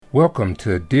Welcome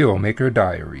to Dealmaker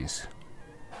Diaries,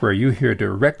 where you hear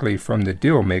directly from the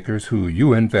deal makers who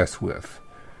you invest with.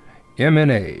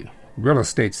 M&A, real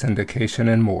estate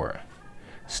syndication, and more.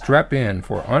 Strap in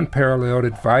for unparalleled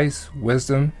advice,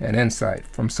 wisdom, and insight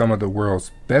from some of the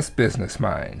world's best business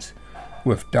minds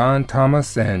with Don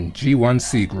Thomas and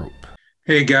G1C Group.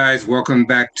 Hey guys, welcome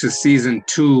back to Season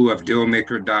 2 of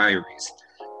Dealmaker Diaries.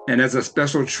 And as a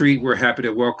special treat, we're happy to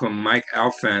welcome Mike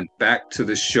Alfant back to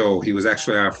the show. He was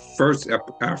actually our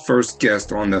first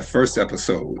guest on the first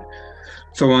episode.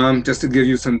 So just to give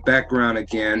you some background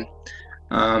again,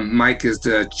 Mike is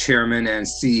the chairman and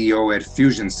CEO at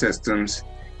Fusion Systems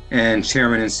and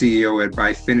chairman and CEO at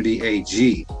Bifinity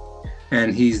AG.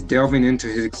 And he's delving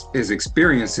into his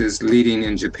experiences leading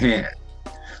in Japan.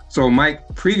 So Mike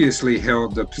previously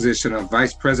held the position of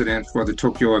vice president for the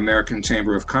Tokyo American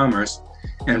Chamber of Commerce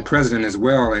and president as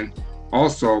well, and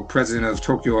also president of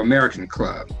Tokyo American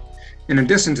Club. In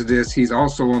addition to this, he's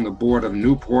also on the board of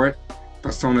Newport,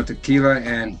 Persona Tequila,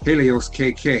 and Helios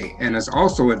KK, and has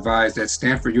also advised at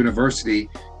Stanford University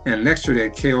and lectured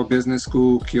at Keio Business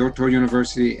School, Kyoto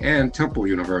University, and Temple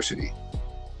University.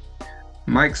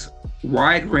 Mike's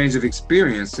wide range of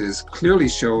experiences clearly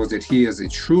shows that he is a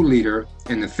true leader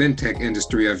in the fintech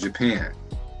industry of Japan.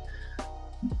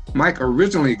 Mike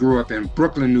originally grew up in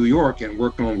Brooklyn, New York, and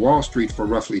worked on Wall Street for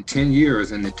roughly 10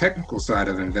 years in the technical side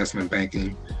of investment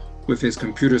banking with his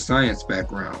computer science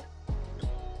background.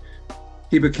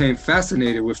 He became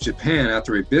fascinated with Japan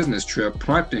after a business trip,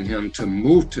 prompting him to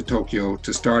move to Tokyo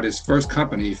to start his first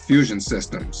company, Fusion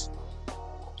Systems.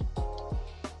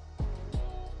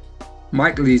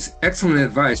 Mike leads excellent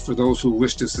advice for those who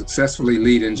wish to successfully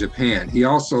lead in Japan. He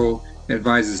also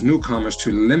advises newcomers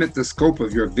to limit the scope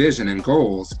of your vision and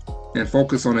goals and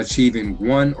focus on achieving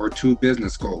one or two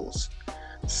business goals.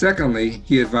 Secondly,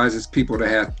 he advises people to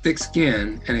have thick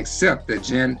skin and accept that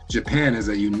Japan is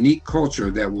a unique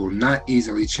culture that will not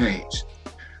easily change.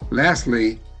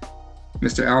 Lastly,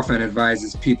 Mr. Alfant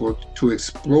advises people to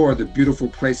explore the beautiful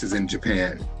places in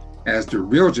Japan, as the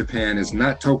real Japan is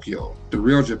not Tokyo. The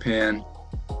real Japan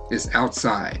is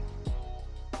outside.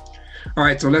 All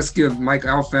right, so let's give Mike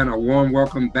Alfant a warm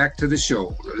welcome back to the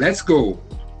show. Let's go.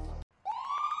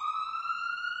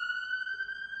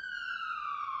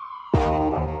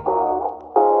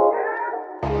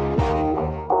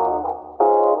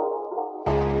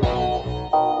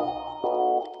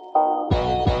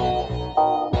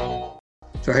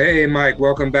 So, hey, Mike,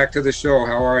 welcome back to the show.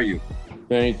 How are you?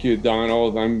 Thank you,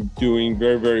 Donald. I'm doing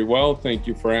very, very well. Thank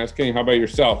you for asking. How about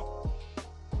yourself?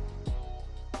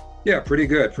 Yeah, pretty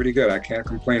good. I can't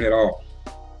complain at all.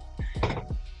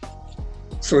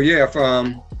 So yeah,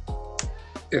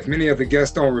 if many of the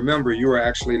guests don't remember, you were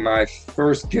actually my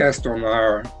first guest on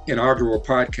our inaugural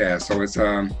podcast. So it's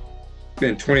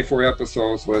been 24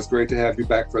 episodes, so it's great to have you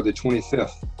back for the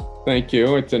 25th. Thank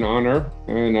you. It's an honor,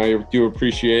 and I do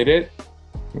appreciate it.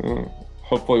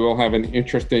 Hopefully we'll have an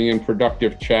interesting and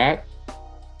productive chat.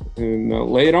 And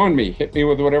lay it on me. Hit me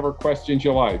with whatever questions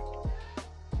you like.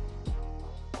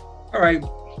 All right,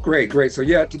 great. So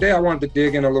yeah, today I wanted to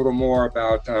dig in a little more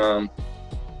about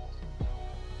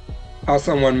how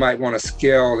someone might want to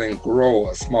scale and grow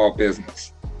a small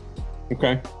business.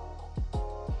 Okay.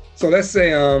 So let's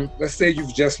say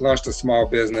you've just launched a small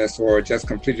business or just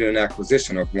completed an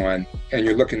acquisition of one, and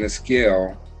you're looking to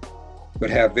scale, but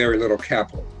have very little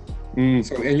capital.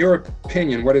 So in your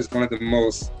opinion, what is one of the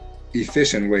most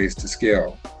efficient ways to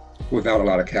scale without a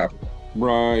lot of capital?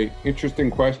 Right.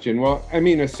 Interesting question. Well, I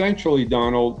mean, essentially,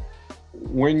 Donald,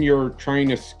 when you're trying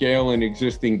to scale an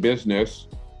existing business,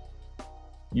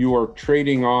 you are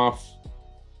trading off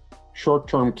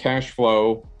short-term cash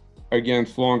flow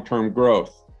against long-term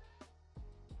growth.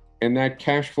 And that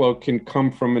cash flow can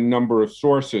come from a number of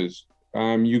sources.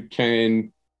 You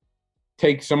can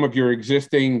take some of your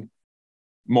existing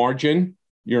margin,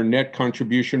 your net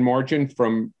contribution margin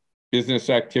from business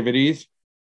activities,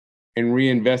 and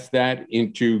reinvest that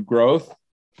into growth.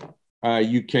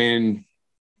 You can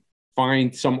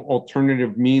find some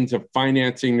alternative means of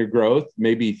financing the growth,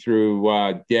 maybe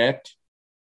through debt.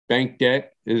 Bank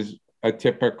debt is a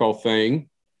typical thing.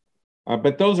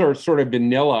 But those are sort of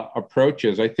vanilla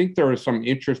approaches. I think there are some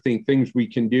interesting things we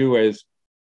can do as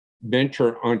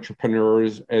venture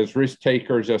entrepreneurs, as risk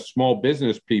takers, as small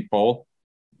business people.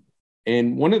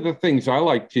 And one of the things I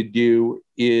like to do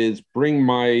is bring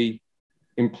my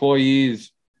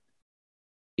employees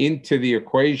into the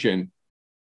equation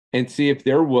and see if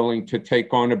they're willing to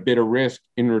take on a bit of risk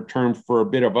in return for a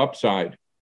bit of upside.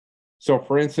 So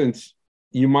for instance,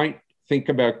 you might think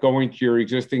about going to your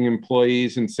existing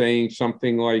employees and saying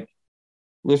something like,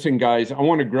 listen, guys, I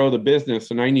want to grow the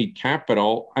business and I need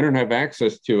capital. I don't have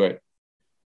access to it.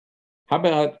 How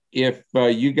about if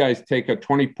you guys take a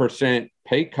 20%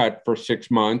 pay cut for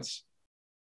 6 months,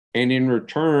 and in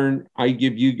return, I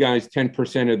give you guys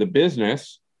 10% of the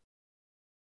business,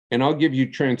 and I'll give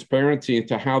you transparency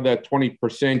into how that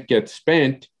 20% gets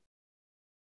spent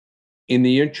in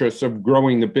the interest of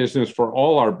growing the business for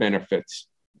all our benefits.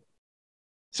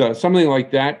 So something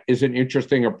like that is an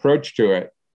interesting approach to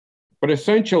it. But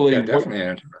essentially,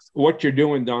 what you're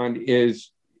doing, Don,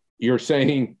 is you're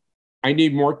saying, I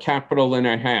need more capital than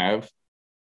I have,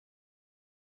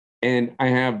 and I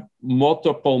have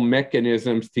multiple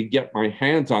mechanisms to get my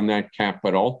hands on that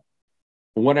capital.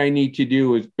 What I need to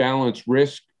do is balance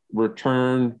risk,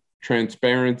 return,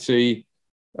 transparency,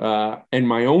 and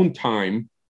my own time,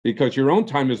 because your own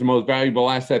time is the most valuable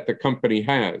asset the company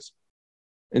has.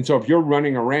 And so if you're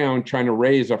running around trying to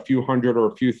raise a few hundred or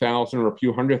a few thousand or a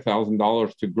few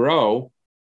 $100,000 to grow,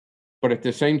 but at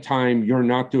the same time, you're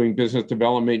not doing business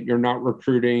development, you're not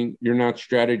recruiting, you're not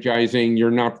strategizing, you're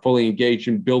not fully engaged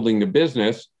in building the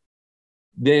business,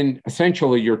 then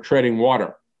essentially you're treading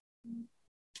water.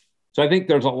 So I think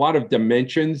there's a lot of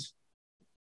dimensions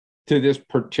to this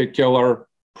particular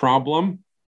problem.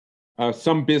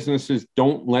 Some businesses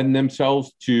don't lend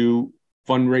themselves to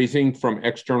fundraising from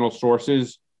external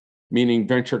sources, meaning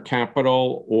venture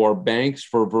capital or banks,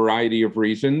 for a variety of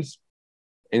reasons.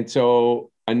 And so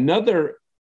another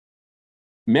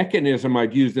mechanism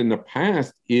I've used in the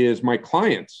past is my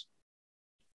clients.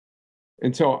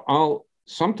 And so I'll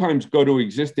sometimes go to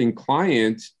existing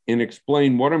clients and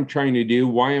explain what I'm trying to do,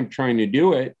 why I'm trying to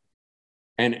do it,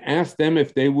 and ask them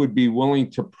if they would be willing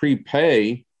to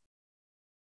prepay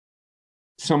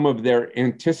some of their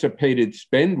anticipated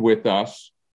spend with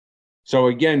us. So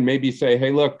again, maybe say,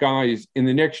 hey, look, guys, in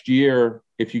the next year,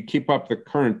 if you keep up the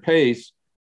current pace,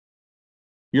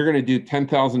 you're going to do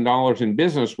 $10,000 in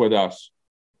business with us.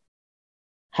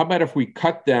 How about if we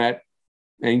cut that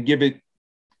and give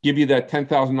you that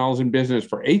 $10,000 in business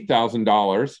for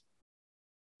 $8,000,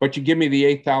 but you give me the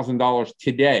 $8,000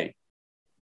 today?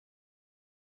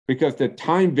 Because the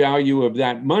time value of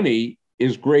that money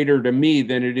is greater to me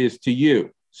than it is to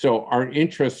you. So our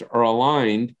interests are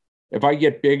aligned. If I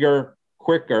get bigger,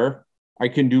 quicker, I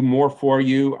can do more for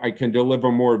you. I can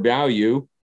deliver more value.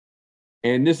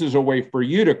 And this is a way for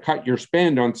you to cut your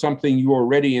spend on something you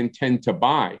already intend to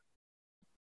buy.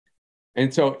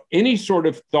 And so any sort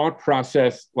of thought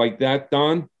process like that,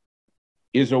 Don,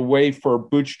 is a way for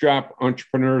bootstrap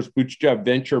entrepreneurs, bootstrap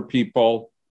venture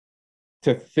people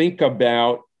to think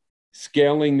about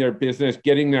scaling their business,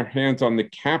 getting their hands on the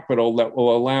capital that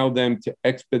will allow them to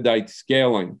expedite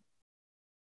scaling.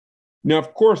 Now,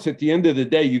 of course, at the end of the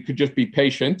day, you could just be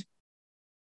patient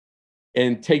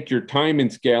and take your time in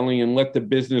scaling and let the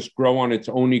business grow on its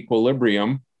own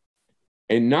equilibrium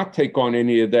and not take on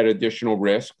any of that additional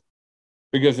risk.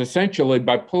 Because essentially,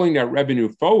 by pulling that revenue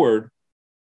forward,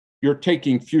 you're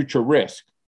taking future risk.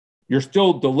 You're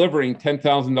still delivering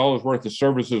 $10,000 worth of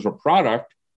services or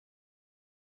product,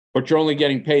 but you're only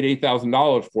getting paid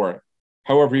 $8,000 for it.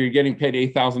 However, you're getting paid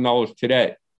 $8,000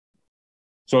 today.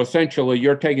 So essentially,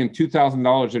 you're taking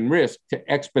 $2,000 in risk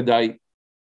to expedite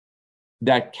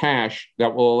that cash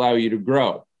that will allow you to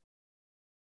grow.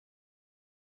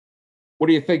 What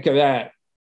do you think of that?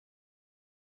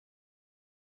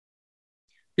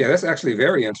 Yeah, that's actually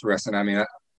very interesting. I mean,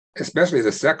 especially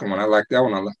the second one. I like that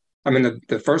one. I mean,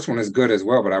 the first one is good as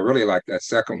well, but I really like that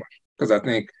second one because I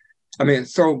think, I mean,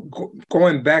 so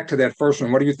going back to that first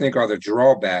one, what do you think are the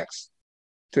drawbacks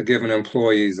to giving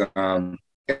employees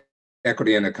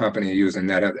equity in the company using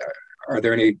that? Are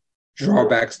there any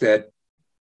drawbacks that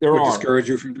would discourage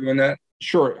you from doing that?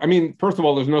 Sure. I mean, first of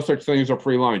all, there's no such thing as a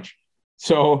free lunch.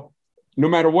 So no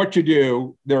matter what you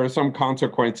do, there are some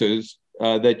consequences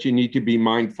that you need to be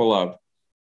mindful of.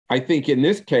 I think in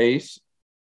this case,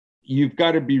 you've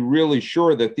got to be really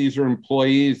sure that these are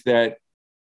employees that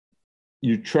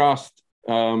you trust,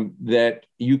 that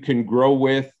you can grow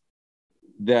with,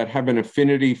 that have an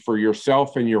affinity for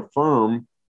yourself and your firm,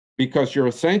 because you're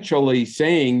essentially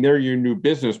saying they're your new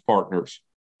business partners.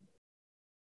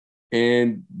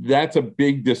 And that's a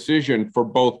big decision for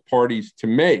both parties to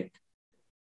make.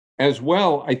 As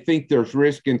well, I think there's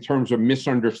risk in terms of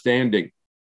misunderstanding.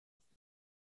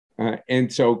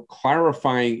 And so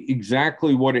clarifying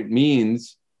exactly what it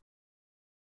means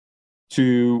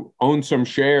to own some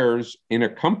shares in a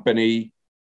company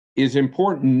is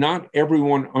important. Not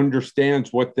everyone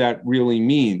understands what that really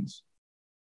means.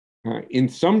 In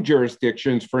some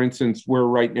jurisdictions, for instance, we're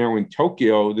right now in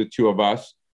Tokyo, the two of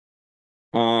us,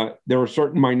 there are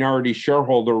certain minority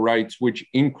shareholder rights which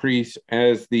increase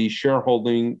as the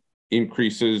shareholding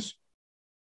increases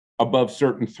above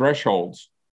certain thresholds.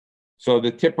 So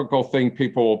the typical thing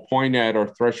people will point at are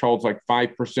thresholds like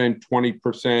 5%,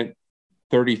 20%,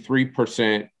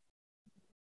 33%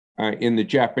 in the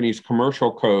Japanese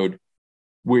commercial code,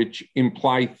 which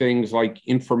imply things like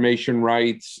information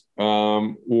rights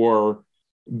or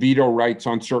veto rights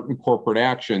on certain corporate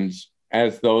actions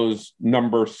as those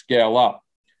numbers scale up.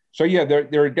 So yeah,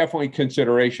 there are definitely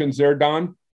considerations there,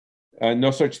 Don.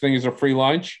 No such thing as a free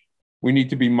lunch. We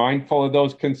need to be mindful of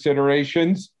those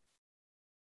considerations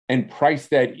and price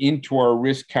that into our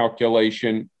risk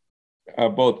calculation,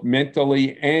 both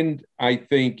mentally and I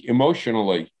think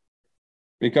emotionally.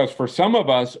 Because for some of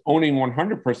us, owning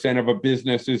 100% of a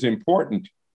business is important.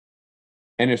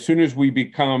 And as soon as we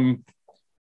become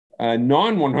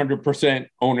non 100%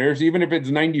 owners, even if it's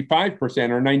 95%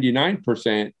 or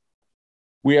 99%,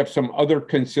 we have some other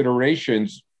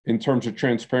considerations in terms of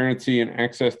transparency and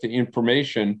access to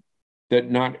information that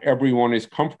not everyone is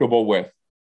comfortable with.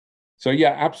 So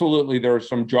yeah, absolutely, there are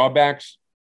some drawbacks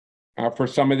for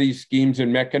some of these schemes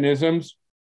and mechanisms.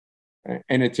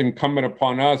 And it's incumbent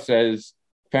upon us as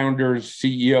founders,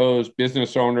 CEOs,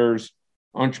 business owners,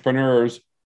 entrepreneurs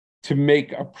to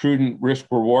make a prudent risk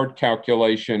reward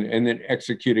calculation and then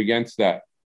execute against that.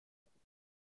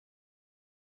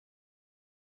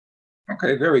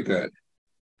 Okay, very good.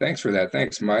 Thanks for that.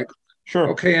 Thanks, Mike. Sure.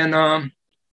 Okay, and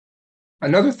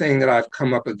another thing that I've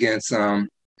come up against, and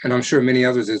I'm sure many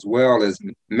others as well, is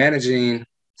managing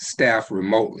staff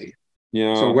remotely.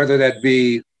 Yeah. So whether that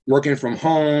be working from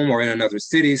home or in another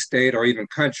city, state, or even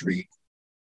country.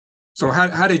 So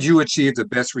how did you achieve the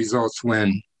best results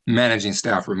when managing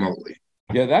staff remotely?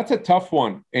 Yeah, that's a tough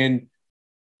one. And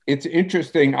it's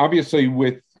interesting, obviously,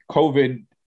 with COVID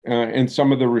and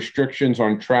some of the restrictions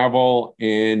on travel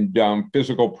and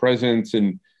physical presence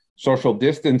and social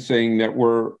distancing that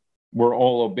we're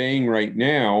all obeying right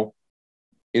now,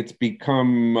 it's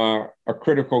become a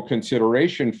critical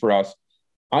consideration for us.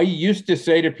 I used to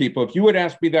say to people, if you had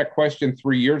asked me that question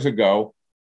 3 years ago,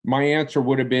 my answer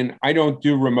would have been, I don't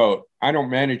do remote. I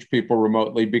don't manage people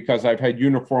remotely because I've had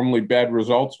uniformly bad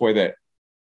results with it.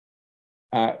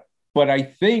 But I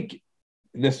think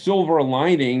the silver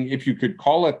lining, if you could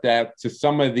call it that, to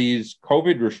some of these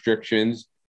COVID restrictions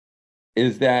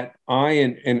is that I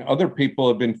and other people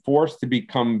have been forced to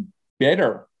become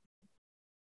better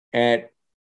at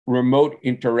remote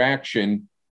interaction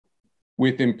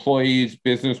with employees,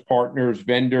 business partners,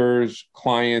 vendors,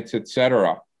 clients, et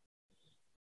cetera.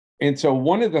 And so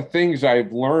one of the things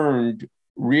I've learned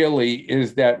really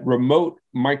is that remote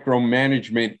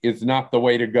micromanagement is not the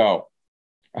way to go.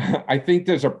 I think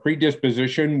there's a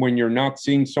predisposition when you're not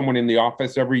seeing someone in the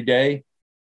office every day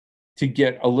to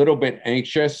get a little bit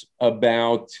anxious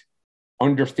about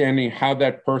understanding how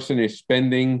that person is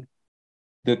spending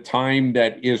the time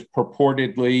that is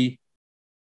purportedly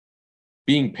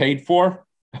being paid for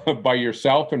by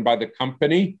yourself and by the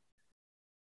company.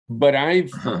 But I've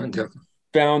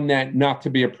found that not to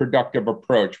be a productive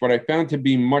approach. What I found to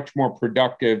be much more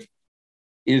productive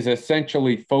is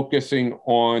essentially focusing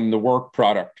on the work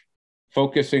product,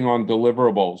 focusing on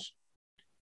deliverables,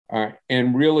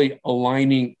 and really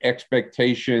aligning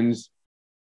expectations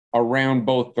around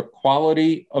both the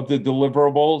quality of the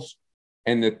deliverables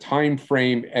and the time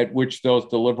frame at which those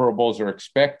deliverables are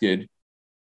expected,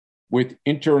 with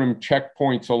interim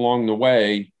checkpoints along the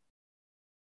way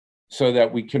so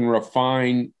that we can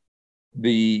refine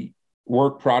the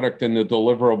work product and the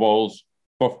deliverables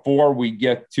before we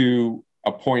get to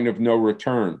a point of no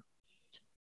return.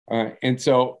 And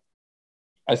so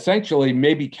essentially,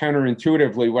 maybe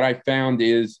counterintuitively, what I found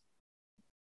is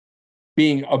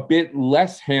being a bit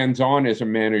less hands-on as a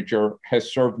manager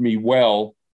has served me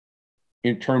well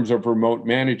in terms of remote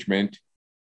management,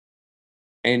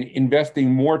 and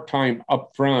investing more time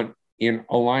upfront in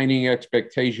aligning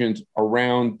expectations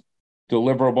around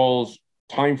deliverables,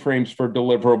 timeframes for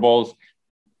deliverables,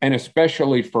 and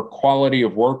especially for quality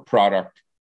of work product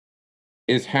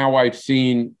is how I've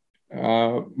seen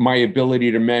my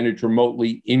ability to manage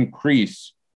remotely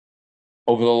increase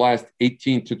over the last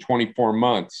 18 to 24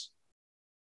 months.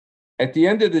 At the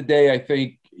end of the day, I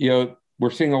think, we're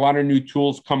seeing a lot of new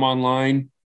tools come online.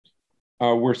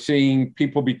 We're seeing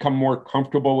people become more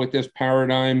comfortable with this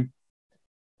paradigm.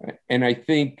 And I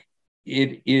think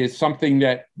it is something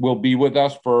that will be with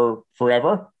us for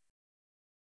forever.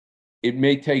 It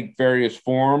may take various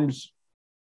forms,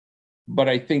 but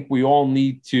I think we all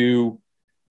need to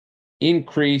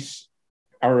increase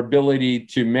our ability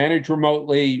to manage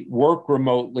remotely, work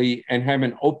remotely, and have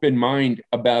an open mind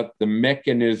about the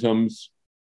mechanisms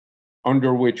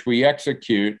under which we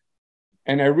execute.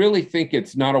 And I really think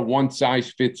it's not a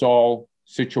one-size-fits-all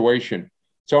situation.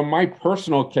 So in my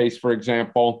personal case, for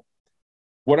example,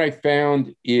 what I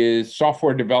found is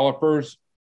software developers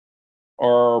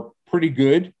are pretty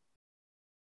good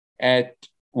at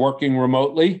working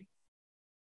remotely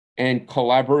and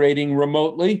collaborating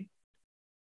remotely.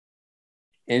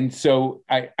 And so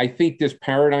I think this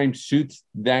paradigm suits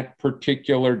that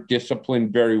particular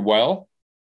discipline very well.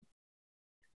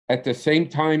 At the same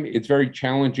time, it's very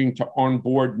challenging to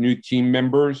onboard new team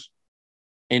members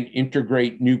and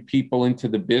integrate new people into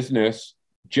the business,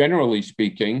 generally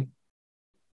speaking,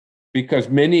 because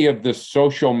many of the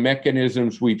social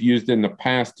mechanisms we've used in the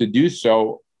past to do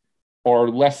so are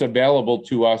less available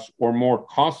to us or more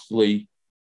costly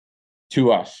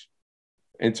to us.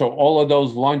 And so all of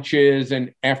those lunches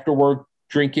and after work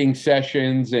drinking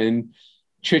sessions and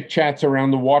chit chats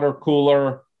around the water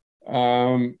cooler,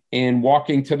 and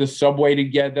walking to the subway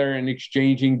together and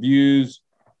exchanging views,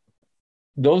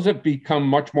 those have become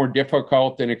much more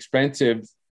difficult and expensive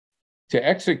to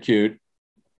execute.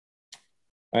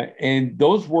 And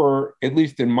those were, at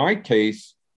least in my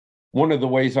case, one of the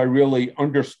ways I really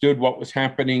understood what was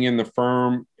happening in the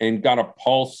firm and got a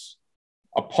pulse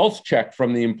check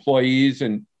from the employees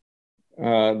and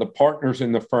the partners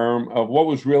in the firm of what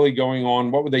was really going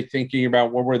on, what were they thinking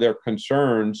about, what were their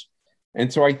concerns.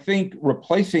 And so I think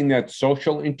replacing that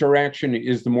social interaction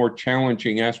is the more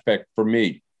challenging aspect for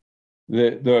me.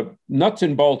 The nuts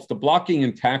and bolts, the blocking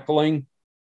and tackling,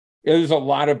 there's a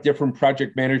lot of different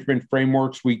project management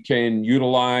frameworks we can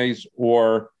utilize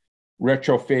or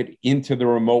retrofit into the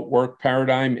remote work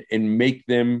paradigm and make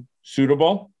them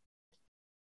suitable.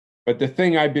 But the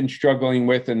thing I've been struggling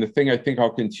with, and the thing I think I'll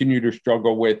continue to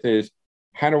struggle with, is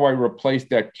how do I replace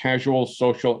that casual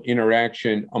social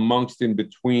interaction amongst and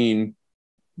between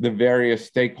the various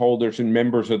stakeholders and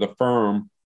members of the firm,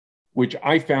 which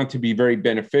I found to be very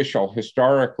beneficial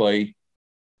historically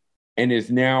and is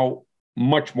now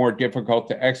much more difficult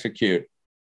to execute.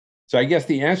 So I guess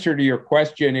the answer to your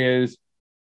question is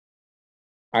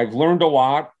I've learned a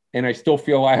lot, and I still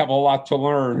feel I have a lot to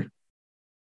learn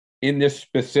in this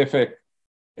specific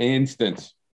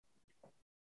instance.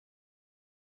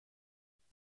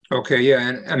 Okay, yeah,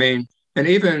 and I mean, and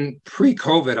even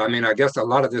pre-COVID, I mean, I guess a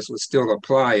lot of this would still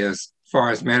apply as far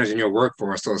as managing your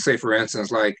workforce. So say, for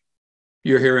instance, like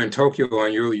you're here in Tokyo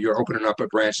and you're opening up a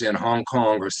branch in Hong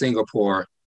Kong or Singapore.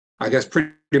 I guess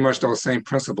pretty much those same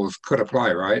principles could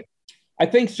apply, right? I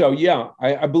think so, yeah.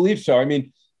 I believe so. I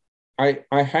mean, I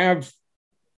have,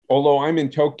 although I'm in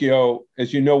Tokyo,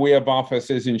 as you know, we have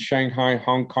offices in Shanghai,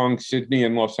 Hong Kong, Sydney,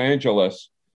 and Los Angeles.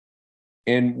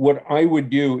 And what I would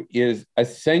do is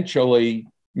essentially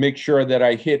make sure that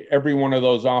I hit every one of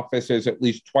those offices at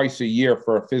least twice a year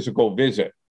for a physical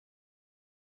visit.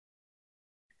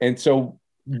 And so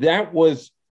that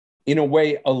was, in a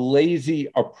way, a lazy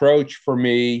approach for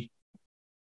me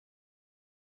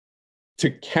to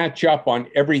catch up on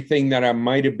everything that I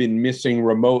might have been missing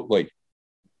remotely.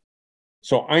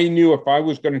 So I knew if I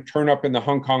was going to turn up in the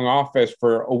Hong Kong office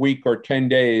for a week or 10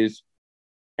 days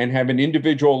and have an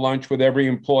individual lunch with every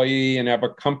employee and have a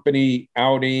company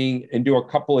outing and do a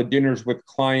couple of dinners with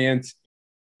clients,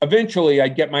 eventually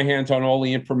I'd get my hands on all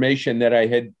the information that I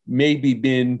had maybe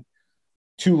been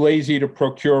too lazy to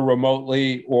procure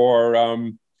remotely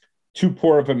or too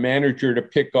poor of a manager to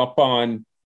pick up on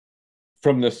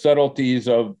from the subtleties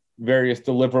of various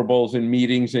deliverables and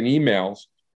meetings and emails.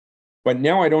 But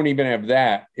now I don't even have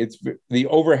that. It's the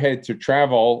overhead to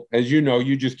travel. As you know,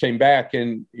 you just came back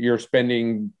and you're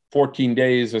spending 14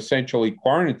 days essentially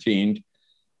quarantined.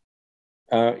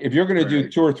 If you're going to do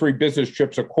 2 or 3 business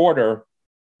trips a quarter,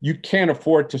 you can't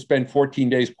afford to spend 14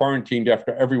 days quarantined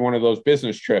after every one of those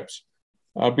business trips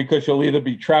because you'll either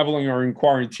be traveling or in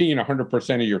quarantine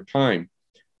 100% of your time.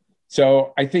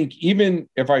 So I think even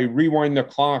if I rewind the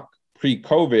clock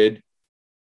pre-COVID,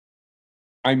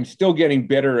 I'm still getting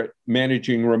better at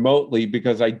managing remotely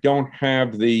because I don't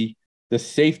have the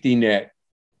safety net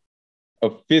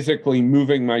of physically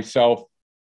moving myself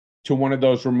to one of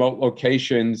those remote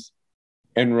locations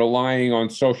and relying on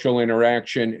social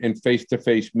interaction and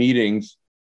face-to-face meetings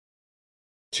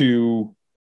to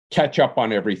catch up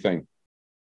on everything.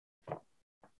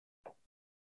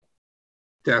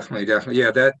 Definitely.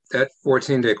 Yeah, that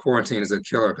 14-day quarantine is a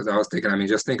killer because I was thinking, I mean,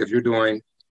 just think even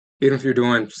if you're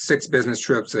doing 6 business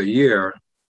trips a year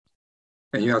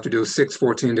and you have to do 6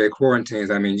 14-day quarantines,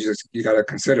 I mean, you got to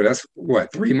consider that's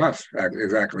what, 3 months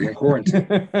exactly in quarantine.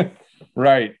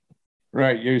 Right.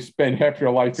 You spend half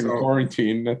your life in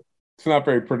quarantine. It's not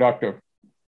very productive.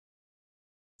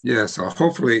 Yeah, so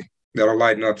hopefully That'll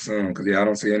lighten up soon because, yeah, I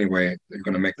don't see any way you're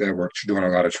going to make that work. You're doing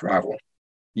a lot of travel.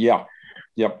 Yeah.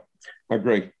 Yep.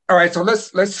 Agree. All right, so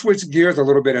let's switch gears a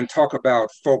little bit and talk about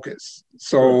focus.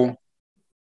 So Sure.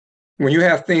 when you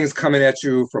have things coming at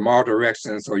you from all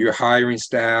directions, so you're hiring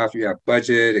staff, you have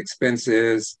budget,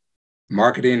 expenses,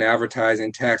 marketing,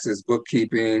 advertising, taxes,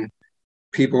 bookkeeping,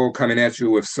 people coming at you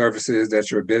with services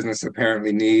that your business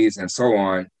apparently needs, and so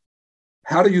on.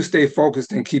 How do you stay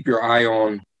focused and keep your eye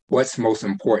on what's most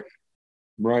important?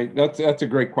 Right. That's a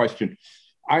great question.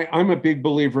 I'm a big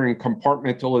believer in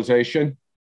compartmentalization.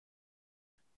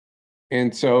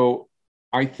 And so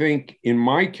I think in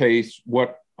my case,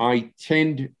 what I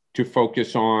tend to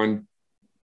focus on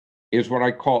is what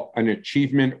I call an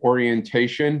achievement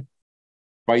orientation.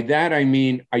 By that, I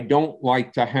mean, I don't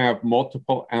like to have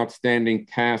multiple outstanding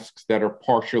tasks that are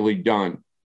partially done.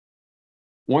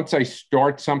 Once I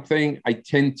start something, I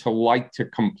tend to like to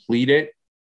complete it.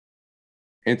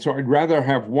 And so I'd rather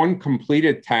have one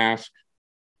completed task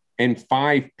and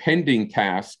 5 pending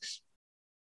tasks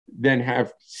than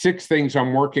have 6 things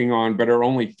I'm working on, but are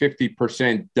only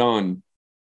 50% done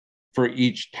for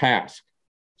each task.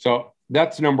 So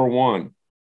that's number one.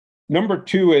 Number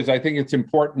 2 is I think it's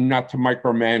important not to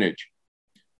micromanage.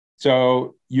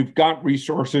 So you've got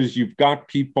resources, you've got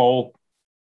people,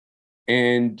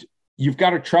 and you've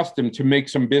got to trust them to make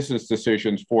some business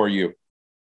decisions for you.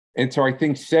 And so I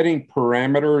think setting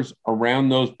parameters around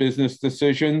those business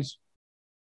decisions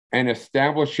and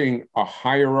establishing a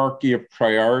hierarchy of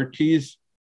priorities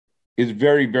is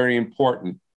very, very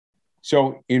important.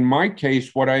 So in my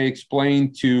case, what I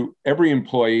explain to every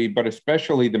employee, but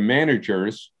especially the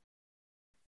managers,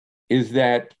 is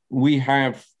that we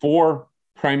have 4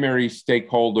 primary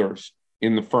stakeholders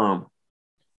in the firm.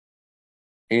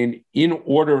 And in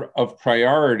order of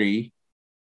priority,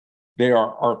 they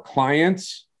are our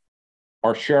clients,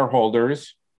 our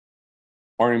shareholders,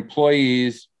 our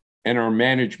employees, and our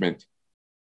management.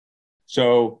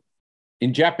 So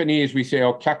in Japanese, we say,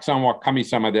 "Okyaku-san wa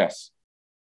kami-sama desu."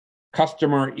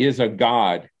 Customer is a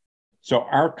god. So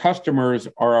our customers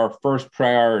are our first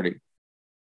priority.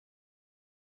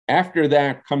 After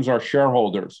that comes our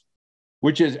shareholders,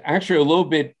 which is actually a little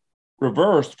bit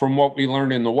reversed from what we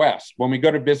learned in the West. When we go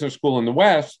to business school in the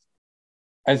West,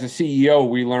 as a CEO,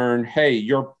 we learn, hey,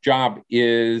 your job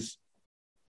is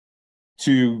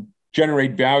to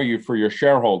generate value for your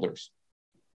shareholders.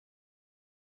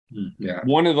 Yeah.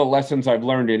 One of the lessons I've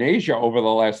learned in Asia over the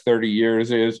last 30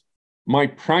 years is my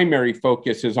primary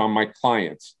focus is on my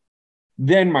clients,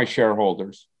 then my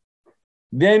shareholders,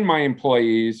 then my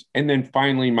employees, and then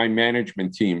finally my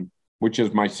management team, which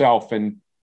is myself and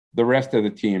the rest of the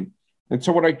team. And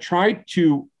so what I try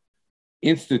to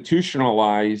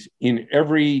institutionalize in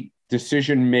every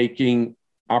decision-making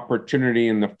opportunity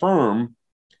in the firm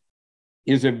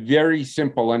is a very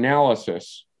simple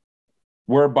analysis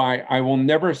whereby I will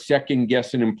never second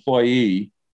guess an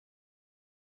employee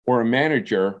or a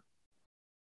manager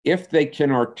if they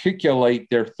can articulate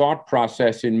their thought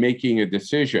process in making a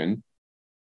decision.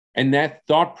 And that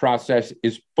thought process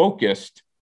is focused,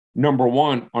 number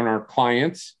 1, on our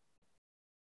clients,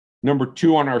 number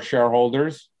 2, on our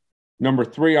shareholders, number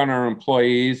 3, on our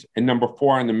employees, and number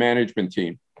 4, on the management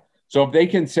team. So if they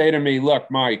can say to me, look,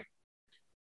 Mike,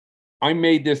 I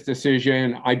made this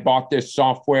decision, I bought this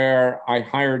software, I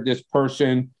hired this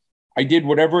person, I did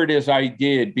whatever it is I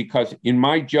did because in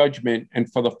my judgment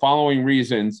and for the following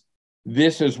reasons,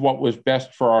 this is what was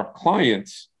best for our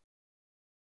clients,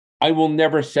 I will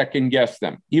never second guess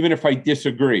them, even if I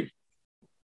disagree.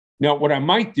 Now, what I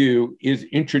might do is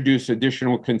introduce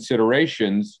additional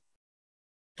considerations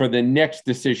for the next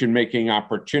decision-making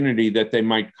opportunity that they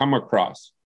might come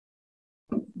across.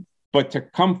 But to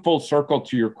come full circle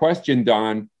to your question,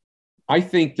 Don, I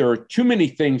think there are too many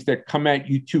things that come at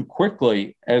you too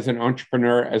quickly as an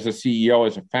entrepreneur, as a CEO,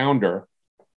 as a founder.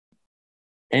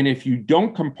 And if you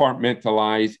don't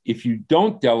compartmentalize, if you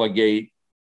don't delegate,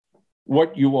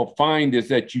 what you will find is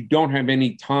that you don't have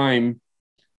any time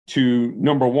to,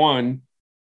 number 1,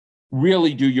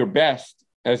 really do your best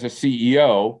as a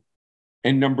CEO,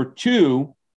 and number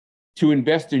 2, to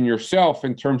invest in yourself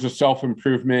in terms of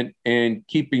self-improvement and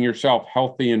keeping yourself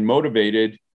healthy and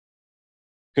motivated.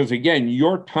 Because again,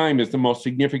 your time is the most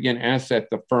significant asset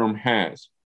the firm has.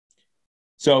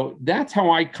 So that's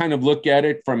how I kind of look at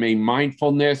it from a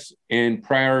mindfulness and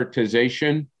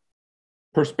prioritization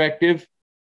perspective.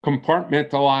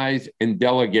 Compartmentalize and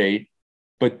delegate,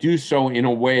 but do so in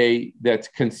a way that's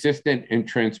consistent and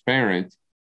transparent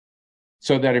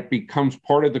so that it becomes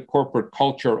part of the corporate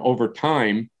culture over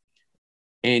time,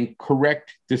 and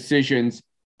correct decisions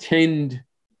tend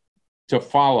to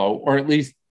follow, or at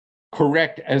least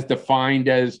correct as defined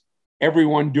as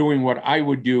everyone doing what I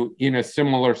would do in a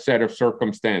similar set of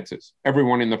circumstances,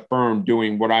 everyone in the firm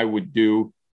doing what I would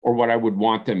do or what I would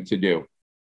want them to do.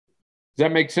 Does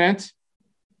that make sense?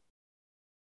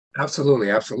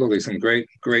 Absolutely, absolutely. Some great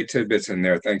tidbits in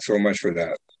there. Thanks so much for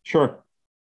that. Sure.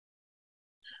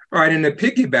 All right, and to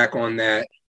piggyback on that,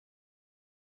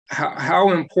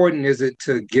 how important is it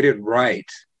to get it right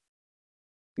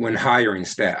when hiring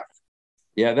staff?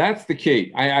 Yeah, that's the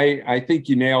key. I think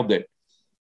you nailed it.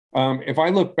 If I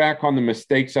look back on the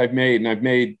mistakes I've made, and I've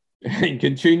made and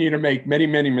continue to make many,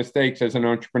 many mistakes as an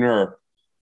entrepreneur,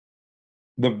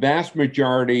 the vast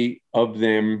majority of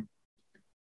them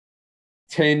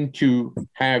tend to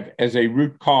have as a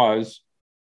root cause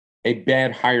a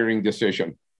bad hiring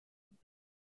decision.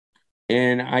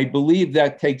 And I believe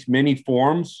that takes many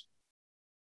forms.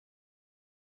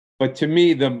 But to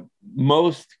me, the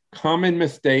most common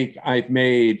mistake I've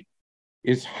made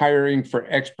is hiring for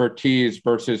expertise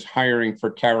versus hiring for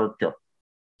character.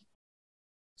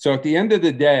 So at the end of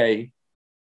the day,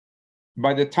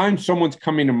 by the time someone's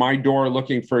coming to my door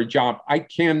looking for a job, I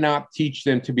cannot teach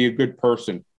them to be a good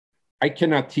person. I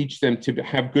cannot teach them to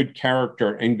have good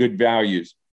character and good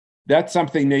values. That's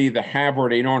something they either have or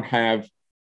they don't have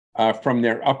from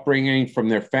their upbringing, from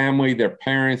their family, their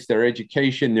parents, their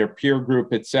education, their peer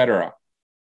group, etc.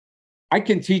 I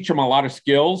can teach them a lot of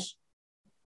skills,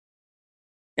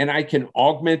 and I can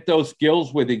augment those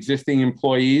skills with existing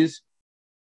employees,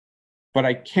 but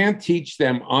I can't teach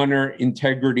them honor,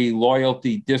 integrity,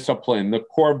 loyalty, discipline, the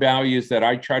core values that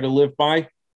I try to live by.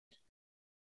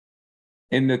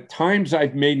 And the times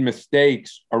I've made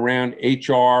mistakes around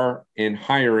HR and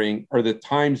hiring are the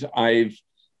times I've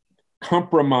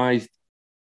compromised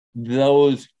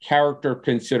those character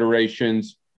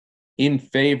considerations in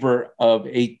favor of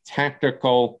a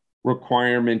tactical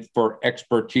requirement for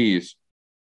expertise.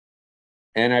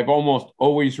 And I've almost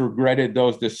always regretted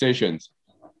those decisions.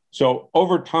 So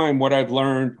over time, what I've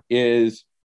learned is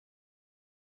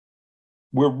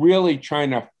we're really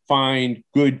trying to find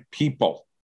good people.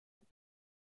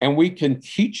 And we can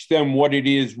teach them what it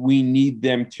is we need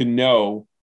them to know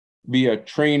via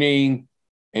training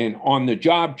and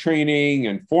on-the-job training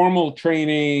and formal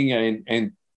training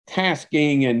and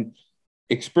tasking and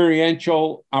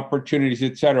experiential opportunities,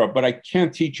 et cetera. But I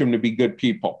can't teach them to be good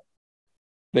people.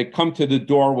 They come to the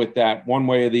door with that one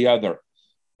way or the other.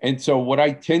 And so what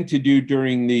I tend to do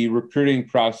during the recruiting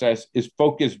process is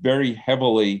focus very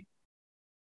heavily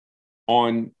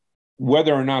on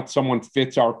whether or not someone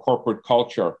fits our corporate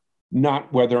culture,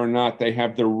 not whether or not they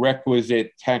have the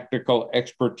requisite tactical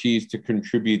expertise to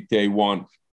contribute day one.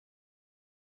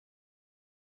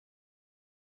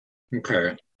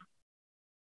 Okay.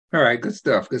 All right, good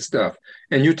stuff, good stuff.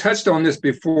 And you touched on this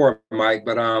before, Mike,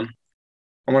 but I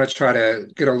want to try to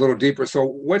get a little deeper. So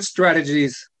what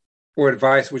strategies or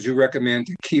advice would you recommend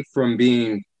to keep from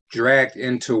being dragged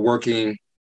into working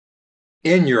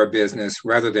in your business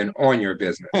rather than on your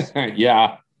business?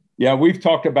 Yeah, we've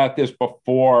talked about this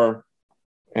before,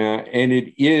 and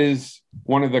it is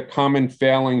one of the common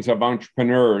failings of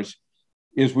entrepreneurs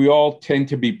is we all tend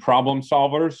to be problem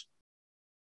solvers.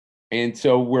 And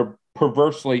so we're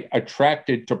perversely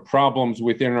attracted to problems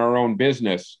within our own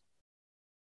business.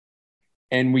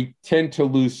 And we tend to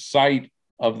lose sight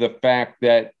of the fact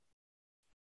that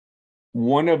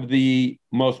one of the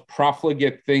most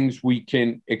profligate things we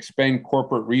can expend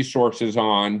corporate resources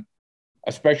on,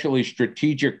 especially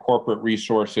strategic corporate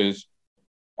resources,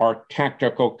 are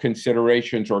tactical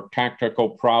considerations or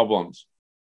tactical problems.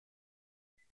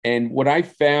 And what I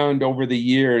found over the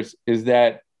years is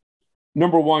that,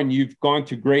 number one, you've gone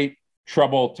to great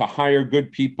trouble to hire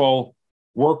good people,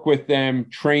 work with them,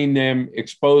 train them,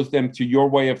 expose them to your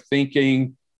way of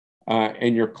thinking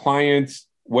and your client's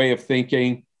way of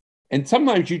thinking. And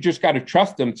sometimes you just got to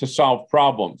trust them to solve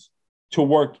problems, to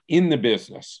work in the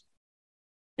business.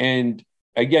 And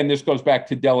again, this goes back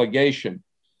to delegation.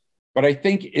 But I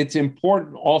think it's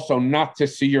important also not to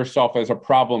see yourself as a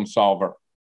problem solver.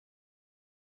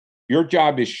 Your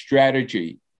job is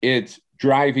strategy. It's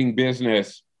driving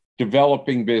business,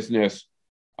 developing business,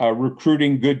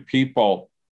 recruiting good people,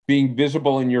 being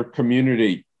visible in your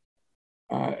community,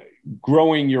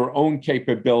 growing your own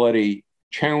capability,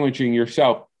 challenging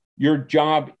yourself. Your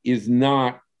job is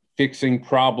not fixing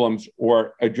problems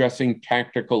or addressing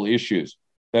tactical issues.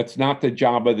 That's not the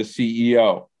job of the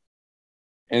CEO.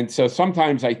 And so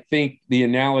sometimes I think the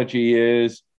analogy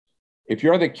is if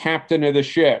you're the captain of the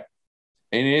ship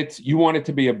and you want it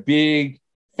to be a big,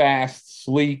 fast,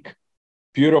 sleek,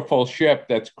 beautiful ship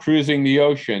that's cruising the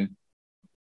ocean,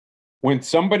 when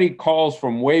somebody calls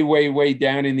from way, way, way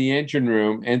down in the engine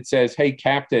room and says, "Hey,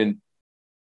 Captain,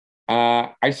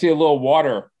 I see a little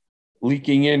water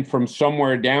leaking in from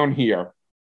somewhere down here,"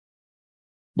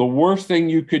 the worst thing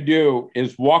you could do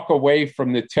is walk away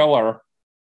from the tiller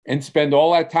and spend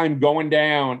all that time going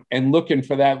down and looking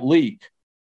for that leak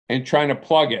and trying to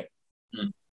plug it,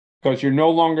 because you're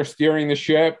no longer steering the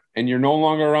ship and you're no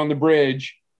longer on the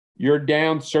bridge. You're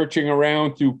down searching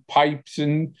around through pipes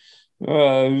and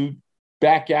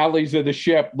back alleys of the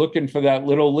ship looking for that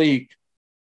little leak.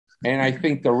 And I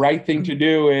think the right thing to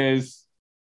do is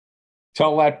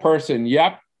tell that person,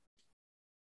 "Yep,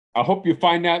 I hope you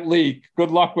find that leak.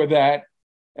 Good luck with that.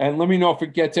 And let me know if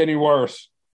it gets any worse."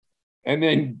 And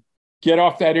then get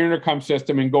off that intercom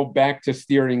system and go back to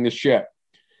steering the ship.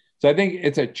 So I think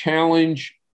it's a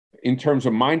challenge in terms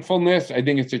of mindfulness. I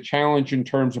think it's a challenge in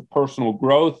terms of personal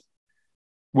growth,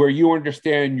 where you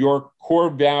understand your core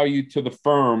value to the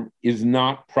firm is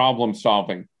not problem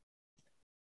solving.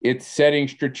 It's setting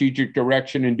strategic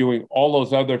direction and doing all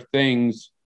those other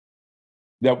things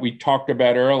that we talked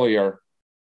about earlier.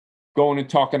 Going and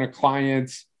talking to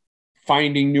clients,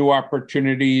 finding new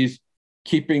opportunities,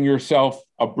 keeping yourself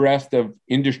abreast of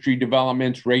industry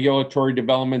developments, regulatory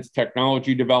developments,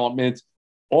 technology developments,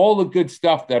 all the good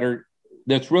stuff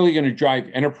that's really going to drive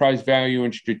enterprise value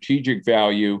and strategic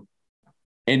value,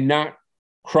 and not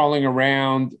crawling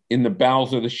around in the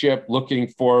bowels of the ship looking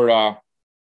for a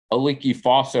leaky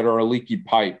faucet or a leaky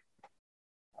pipe.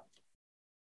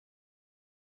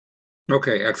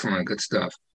 Okay, excellent. Good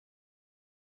stuff.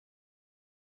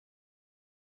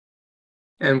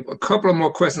 And a couple of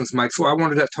more questions, Mike. So I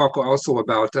wanted to talk also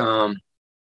about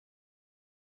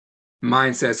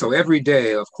mindset. So every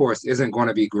day, of course, isn't going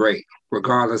to be great,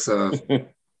 regardless of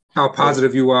how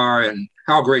positive you are and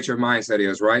how great your mindset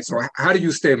is, right? So how do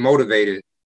you stay motivated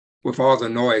with all the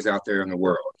noise out there in the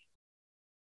world?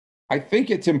 I think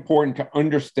it's important to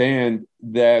understand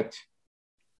that,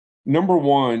 number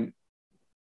one,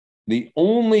 the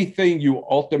only thing you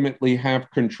ultimately have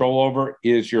control over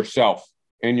is yourself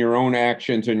and your own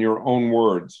actions and your own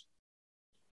words.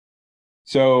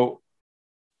 So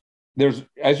there's,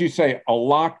 as you say, a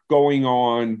lot going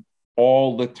on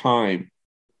all the time.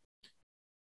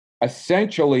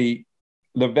 Essentially,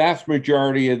 the vast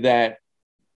majority of that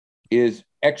is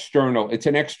external. It's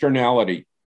an externality.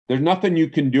 There's nothing you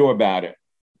can do about it.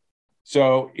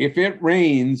 So if it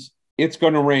rains, it's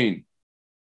going to rain.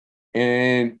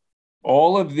 And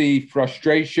all of the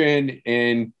frustration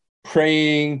and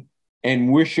praying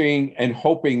and wishing and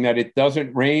hoping that it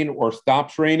doesn't rain or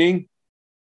stops raining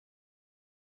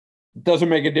doesn't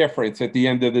make a difference at the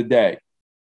end of the day.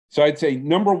 So I'd say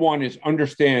number one is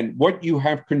understand what you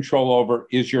have control over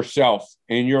is yourself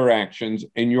and your actions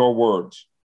and your words,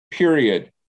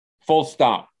 period, full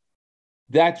stop.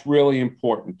 That's really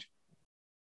important.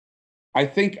 I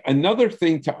think another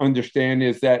thing to understand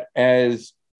is that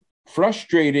as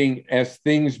frustrating as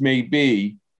things may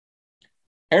be,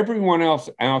 everyone else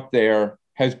out there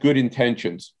has good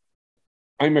intentions.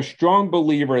 I'm a strong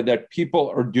believer that people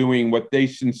are doing what they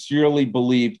sincerely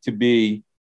believe to be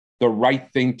the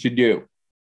right thing to do.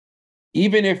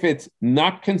 Even if it's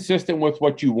not consistent with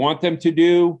what you want them to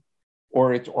do,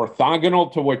 or it's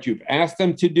orthogonal to what you've asked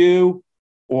them to do,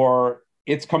 or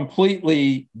it's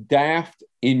completely daft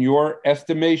in your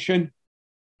estimation,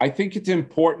 I think it's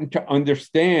important to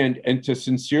understand and to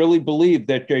sincerely believe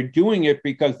that they're doing it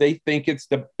because they think it's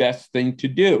the best thing to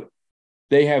do.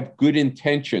 They have good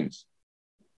intentions.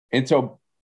 And so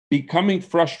becoming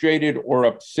frustrated or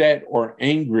upset or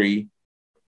angry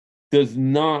does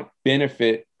not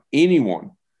benefit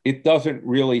anyone. It doesn't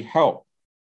really help.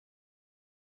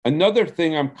 Another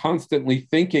thing I'm constantly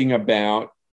thinking about,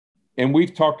 and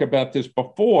we've talked about this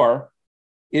before,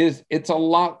 is it's a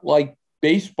lot like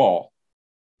baseball.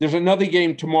 There's another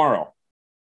game tomorrow.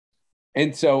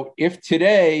 And so if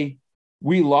today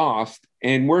we lost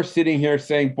and we're sitting here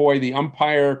saying, boy, the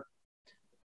umpire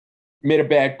made a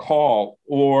bad call,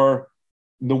 or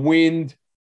the wind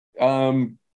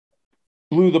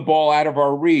blew the ball out of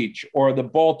our reach, or the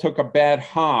ball took a bad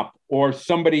hop, or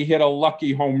somebody hit a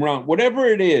lucky home run, whatever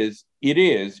it is,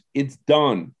 it's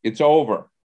done. It's over.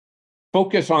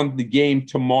 Focus on the game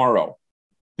tomorrow.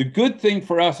 The good thing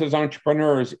for us as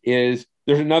entrepreneurs is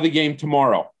there's another game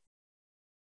tomorrow.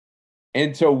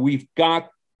 And so we've got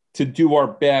to do our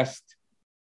best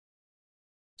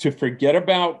to forget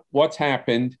about what's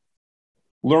happened,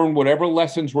 learn whatever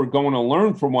lessons we're going to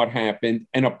learn from what happened,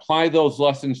 and apply those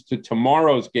lessons to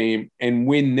tomorrow's game and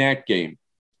win that game.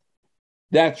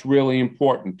 That's really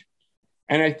important.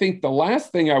 And I think the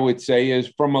last thing I would say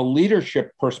is, from a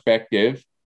leadership perspective,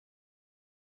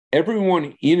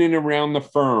 everyone in and around the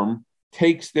firm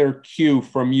takes their cue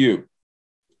from you.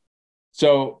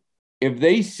 So if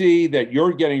they see that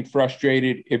you're getting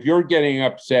frustrated, if you're getting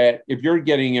upset, if you're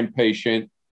getting impatient,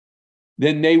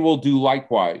 then they will do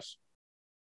likewise.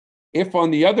 If,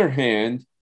 on the other hand,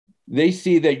 they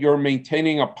see that you're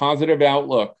maintaining a positive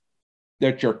outlook,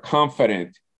 that you're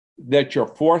confident, that you're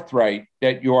forthright,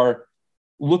 that you're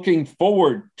looking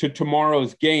forward to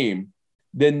tomorrow's game,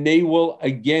 then they will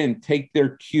again take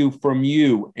their cue from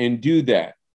you and do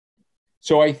that.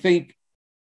 So I think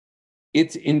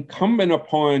it's incumbent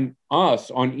upon us,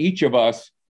 on each of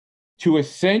us, to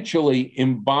essentially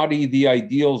embody the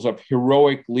ideals of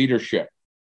heroic leadership.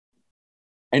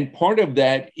 And part of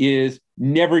that is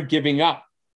never giving up.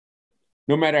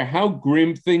 No matter how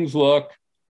grim things look,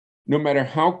 no matter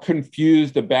how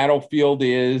confused the battlefield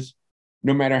is,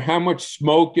 no matter how much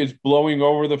smoke is blowing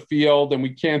over the field and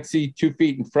we can't see 2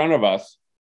 feet in front of us,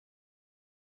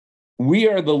 we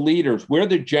are the leaders, we're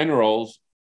the generals.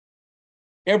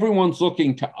 Everyone's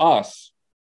looking to us,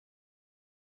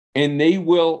 and they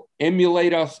will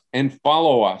emulate us and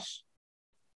follow us.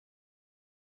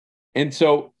 And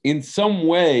so in some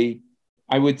way,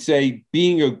 I would say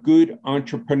being a good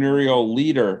entrepreneurial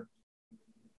leader,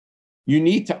 you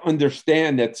need to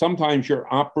understand that sometimes you're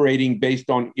operating based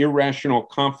on irrational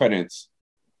confidence,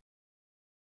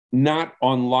 not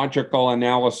on logical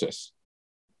analysis.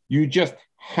 You just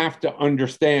have to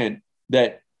understand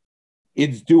that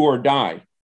it's do or die.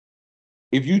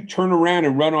 If you turn around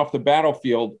and run off the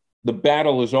battlefield, the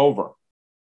battle is over.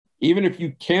 Even if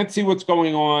you can't see what's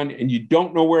going on and you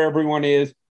don't know where everyone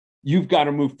is, you've got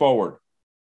to move forward.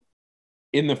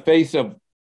 In the face of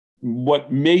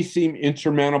what may seem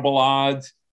insurmountable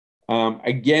odds,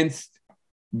 against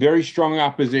very strong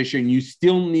opposition, you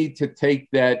still need to take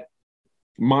that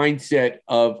mindset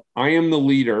of, I am the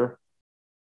leader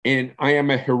and I am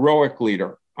a heroic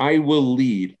leader. I will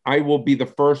lead. I will be the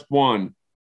first one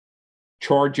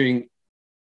charging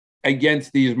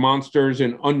against these monsters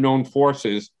and unknown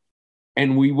forces,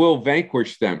 and we will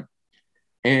vanquish them.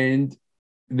 And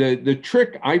the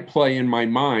trick I play in my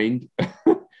mind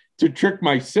to trick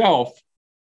myself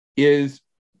is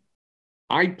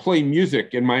I play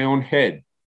music in my own head.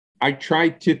 I try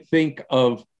to think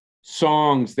of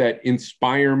songs that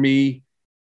inspire me,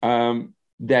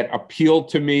 that appeal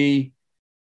to me,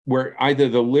 where either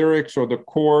the lyrics or the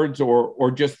chords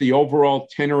or just the overall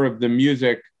tenor of the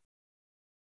music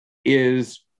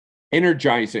is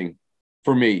energizing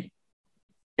for me.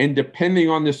 And depending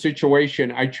on the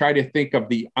situation, I try to think of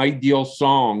the ideal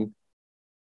song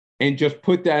and just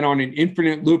put that on an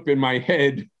infinite loop in my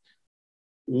head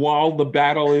while the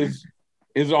battle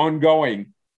is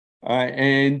ongoing.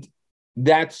 And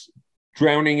that's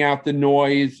drowning out the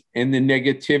noise and the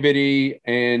negativity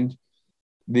and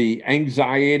the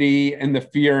anxiety and the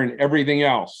fear and everything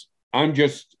else. I'm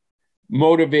just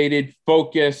motivated,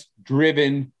 focused,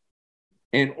 driven,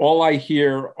 and all I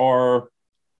hear are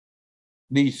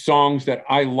these songs that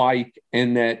I like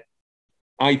and that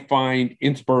I find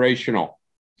inspirational.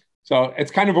 So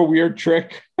it's kind of a weird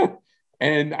trick.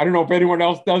 And I don't know if anyone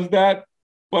else does that,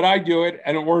 but I do it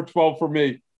and it works well for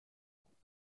me.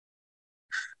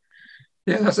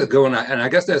 Yeah, that's a good one. And I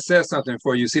guess that says something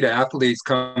for you. See the athletes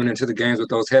coming into the games with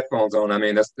those headphones on. I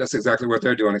mean, that's exactly what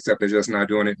they're doing, except they're just not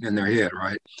doing it in their head,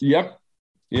 right? Yep.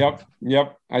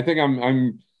 I think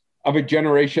I'm of a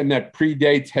generation that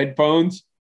predates headphones.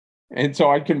 And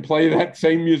so I can play that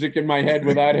same music in my head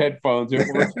without headphones. It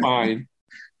works fine.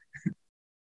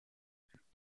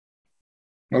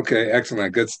 Okay,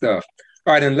 excellent. Good stuff.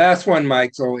 All right, and last one,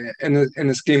 Mike. So in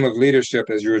the scheme of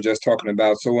leadership, as you were just talking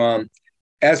about, so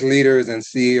as leaders and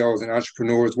CEOs and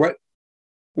entrepreneurs,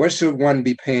 what should one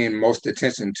be paying most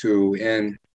attention to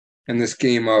in the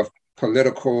scheme of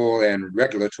political and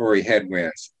regulatory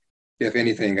headwinds, if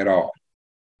anything at all?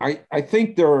 I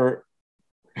think there are,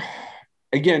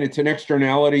 again, it's an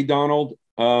externality, Donald.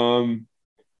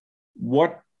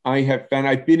 What I have found,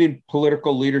 I've been in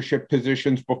political leadership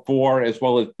positions before, as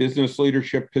well as business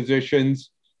leadership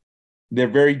positions. They're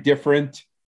very different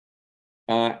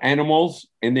animals,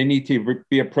 and they need to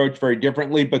be approached very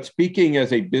differently. But speaking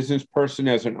as a business person,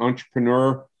 as an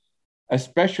entrepreneur,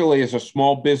 especially as a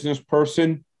small business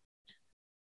person,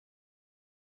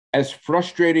 as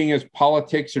frustrating as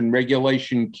politics and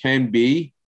regulation can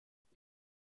be,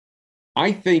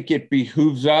 I think it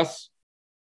behooves us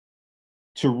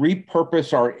to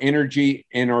repurpose our energy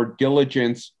and our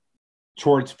diligence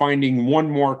towards finding one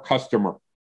more customer.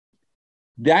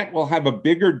 That will have a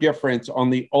bigger difference on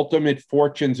the ultimate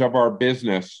fortunes of our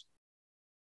business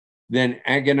than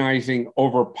agonizing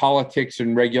over politics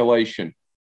and regulation.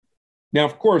 Now,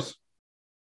 of course,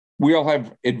 we all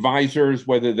have advisors,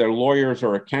 whether they're lawyers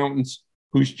or accountants,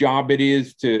 whose job it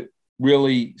is to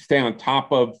really stay on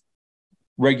top of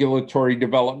regulatory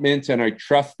developments, and I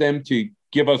trust them to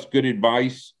give us good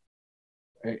advice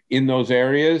in those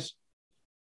areas.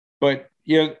 But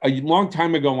a long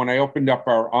time ago, when I opened up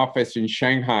our office in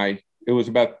Shanghai, it was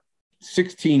about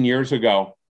 16 years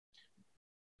ago.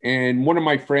 And one of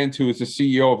my friends, who was the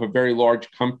CEO of a very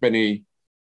large company,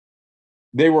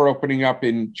 they were opening up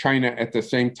in China at the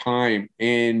same time.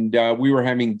 And we were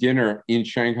having dinner in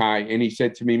Shanghai. And he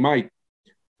said to me, Mike,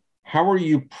 how are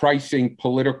you pricing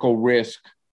political risk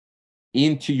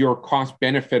into your cost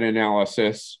benefit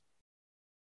analysis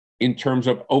in terms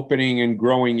of opening and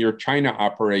growing your China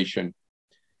operation?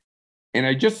 And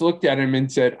I just looked at him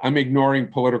and said, I'm ignoring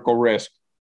political risk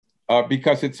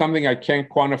because it's something I can't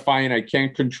quantify and I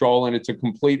can't control, and it's a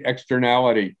complete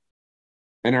externality.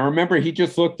 And I remember he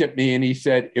just looked at me and he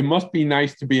said, it must be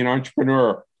nice to be an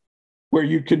entrepreneur where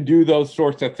you can do those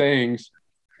sorts of things.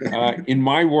 In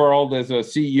my world, as a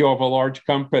CEO of a large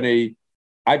company,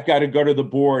 I've got to go to the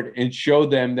board and show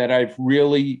them that I've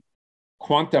really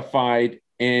quantified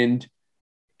and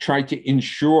tried to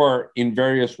insure in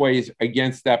various ways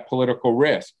against that political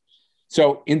risk.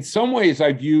 So in some ways,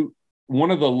 I view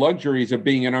one of the luxuries of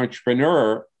being an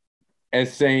entrepreneur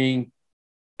as saying,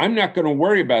 I'm not going to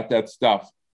worry about that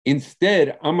stuff.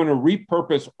 Instead, I'm going to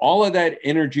repurpose all of that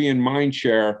energy and mind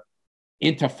share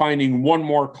into finding one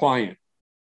more client.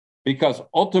 Because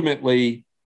ultimately,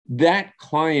 that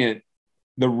client,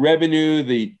 the revenue,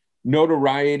 the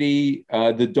notoriety,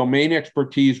 the domain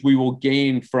expertise we will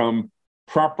gain from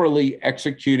properly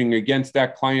executing against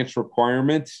that client's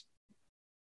requirements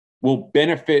will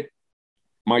benefit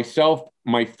myself,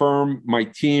 my firm, my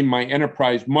team, my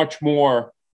enterprise much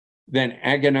more than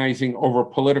agonizing over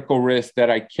political risk that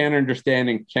I can't understand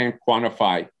and can't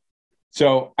quantify.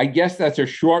 So I guess that's a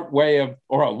short way of,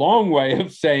 or a long way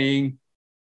of saying,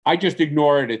 I just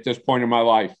ignore it at this point in my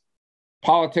life.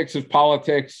 Politics is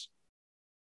politics.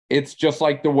 It's just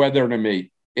like the weather to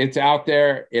me. It's out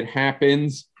there. It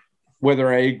happens.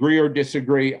 Whether I agree or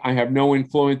disagree, I have no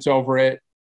influence over it.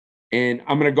 And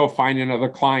I'm going to go find another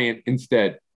client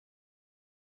instead.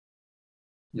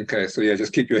 Okay. So yeah,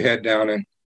 just keep your head down and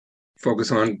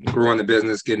focus on growing the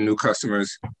business, getting new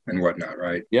customers and whatnot,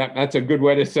 right? Yeah, that's a good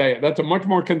way to say it. That's a much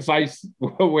more concise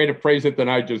way to phrase it than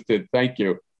I just did. Thank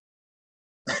you.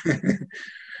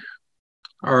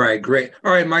 All right, great.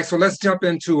 All right, Mike, so let's jump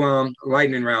into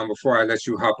lightning round before I let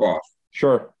you hop off.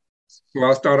 Sure. So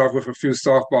I'll start off with a few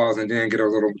softballs and then get a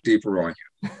little deeper on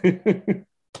you.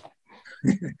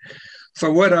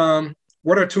 So what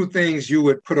are two things you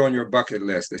would put on your bucket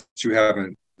list that you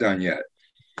haven't done yet?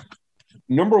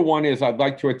 Number one is I'd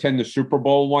like to attend the Super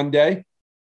Bowl one day.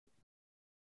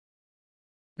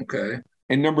 Okay.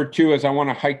 And number two is I want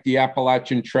to hike the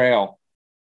Appalachian Trail.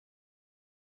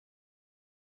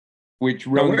 Which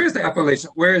runs, now, where is the Appalachian?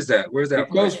 Where is that? Where's that?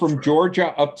 It goes from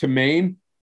Georgia up to Maine,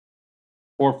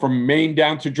 or from Maine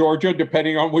down to Georgia,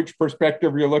 depending on which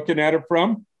perspective you're looking at it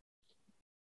from.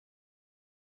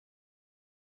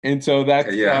 And so that's,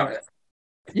 okay,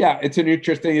 yeah, it's an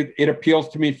interesting, it appeals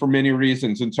to me for many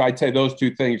reasons. And so I'd say those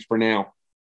two things for now.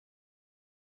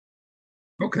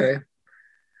 Okay.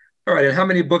 All right. And how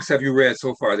many books have you read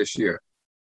so far this year?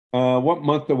 What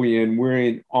month are we in? We're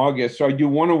in August. So I do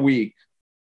one a week.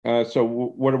 So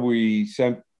what have we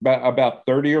sent? About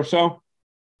 30 or so.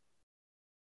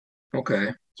 Okay.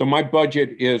 So my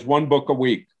budget is one book a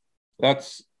week.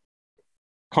 That's,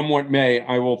 come what may,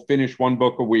 I will finish one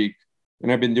book a week.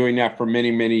 And I've been doing that for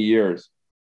many, many years.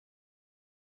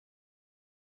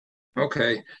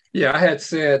 Okay. Yeah, I had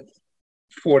said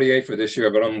 48 for this year,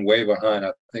 but I'm way behind.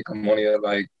 I think I'm only at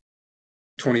like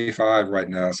 25 right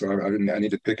now. So I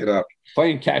need to pick it up.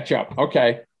 Playing catch up.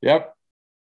 Okay. Yep.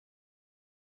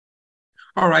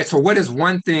 All right. So what is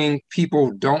one thing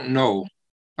people don't know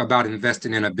about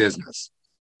investing in a business?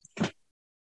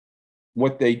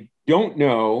 What they don't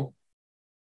know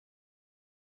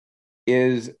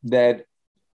is that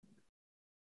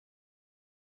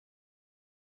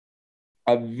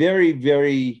a very,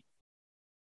 very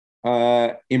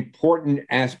important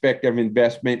aspect of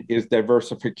investment is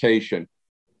diversification.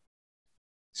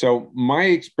 So my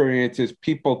experience is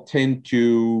people tend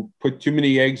to put too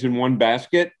many eggs in one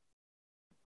basket,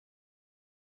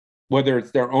 whether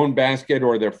it's their own basket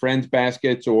or their friends'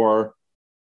 baskets or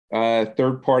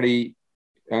third-party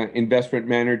investment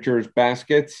managers'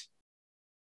 baskets.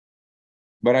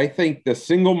 But I think the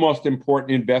single most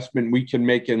important investment we can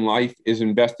make in life is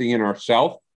investing in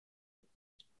ourselves.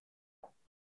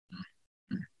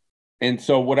 And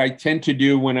so what I tend to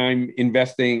do when I'm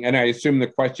investing, and I assume the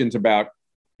question's about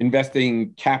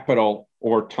investing capital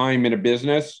or time in a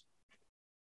business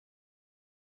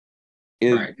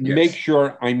is Right, yes. make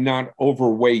sure I'm not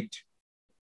overweight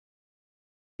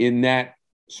in that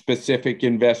specific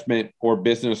investment or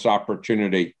business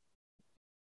opportunity.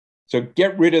 So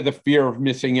get rid of the fear of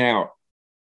missing out.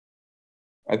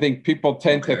 I think people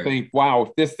tend to think, wow,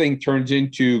 if this thing turns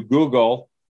into Google,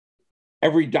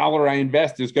 every dollar I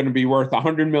invest is going to be worth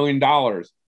 $100 million.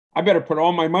 I better put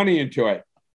all my money into it.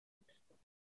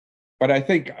 But I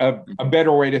think a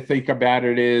better way to think about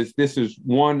it is this is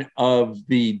one of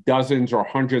the dozens or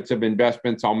hundreds of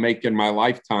investments I'll make in my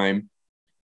lifetime.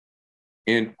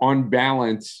 And on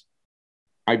balance,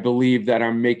 I believe that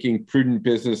I'm making prudent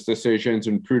business decisions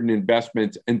and prudent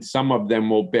investments, and some of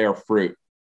them will bear fruit.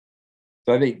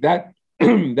 So I think that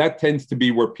that tends to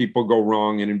be where people go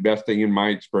wrong in investing, in my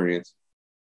experience.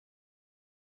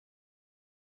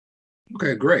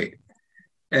 Okay, great.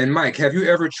 And Mike, have you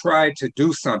ever tried to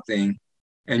do something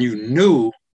and you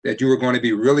knew that you were going to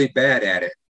be really bad at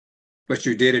it, but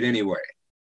you did it anyway?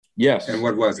 Yes. And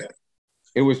what was it?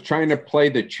 It was trying to play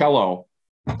the cello.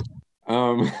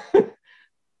 I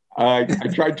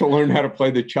tried to learn how to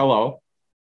play the cello,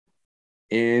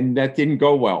 and that didn't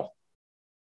go well.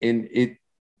 And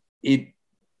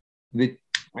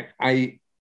I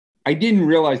didn't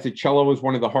realize the cello was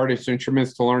one of the hardest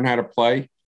instruments to learn how to play.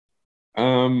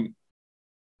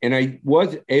 And I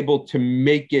was able to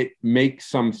make it make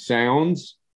some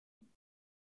sounds.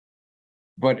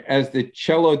 But as the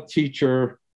cello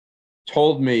teacher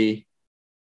told me,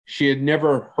 she had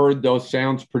never heard those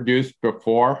sounds produced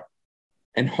before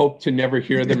and hoped to never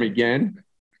hear them again.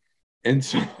 And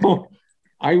so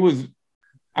I was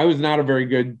not a very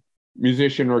good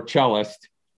musician or cellist,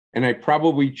 and I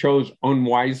probably chose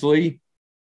unwisely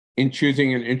in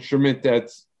choosing an instrument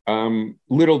that's,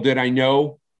 little did I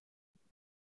know,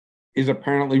 is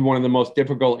apparently one of the most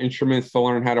difficult instruments to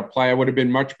learn how to play. I would have been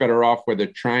much better off with a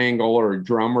triangle or a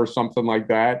drum or something like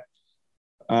that.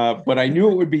 But I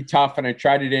knew it would be tough, and I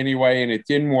tried it anyway, and it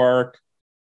didn't work.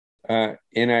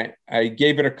 And I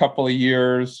gave it a couple of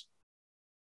years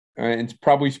and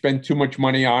probably spent too much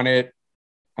money on it.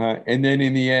 And then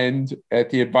in the end, at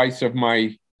the advice of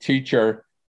my teacher,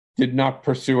 did not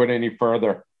pursue it any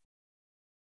further.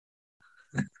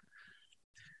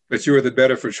 But you were the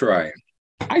better for trying.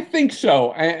 I think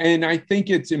so. And I think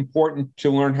it's important to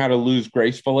learn how to lose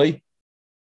gracefully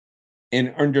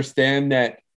and understand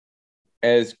that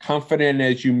as confident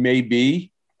as you may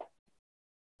be,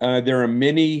 there are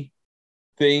many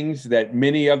things that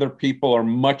many other people are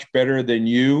much better than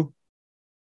you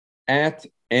at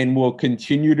and will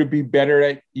continue to be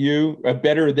better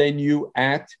than you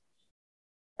at.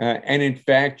 And in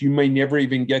fact, you may never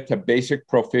even get to basic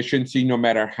proficiency, no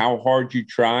matter how hard you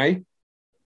try.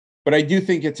 But I do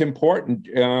think it's important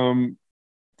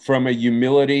from a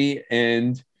humility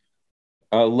and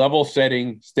a level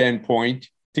setting standpoint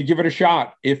to give it a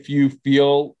shot if you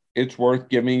feel it's worth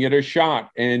giving it a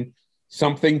shot. And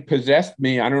something possessed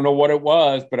me. I don't know what it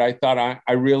was, but I thought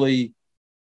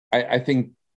I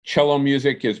think cello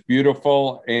music is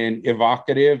beautiful and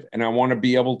evocative, and I want to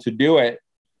be able to do it.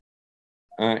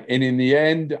 And in the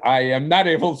end, I am not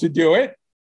able to do it,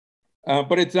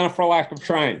 but it's not for lack of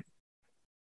trying.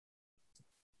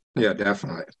 Yeah,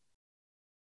 definitely.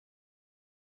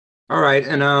 All right.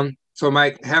 And so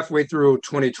Mike, halfway through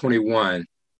 2021,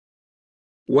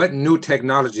 what new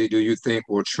technology do you think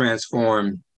will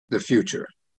transform the future?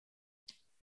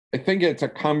 I think it's a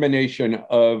combination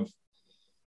of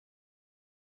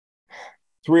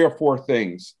 3 or 4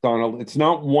 things, Donald. It's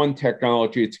not one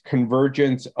technology. It's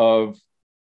convergence of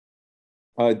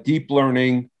deep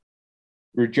learning,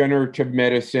 regenerative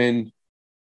medicine,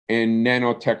 and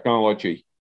nanotechnology.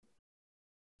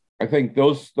 I think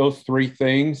those 3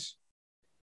 things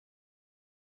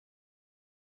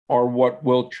are what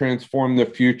will transform the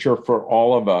future for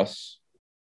all of us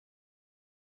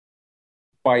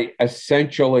by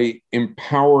essentially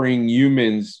empowering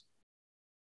humans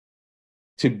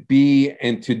to be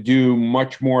and to do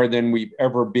much more than we've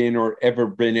ever been or ever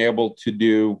been able to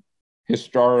do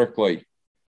historically.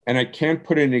 And I can't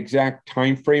put an exact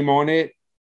time frame on it,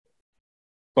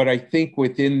 but I think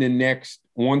within the next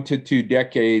 1 to 2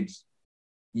 decades,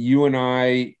 you and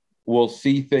I will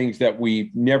see things that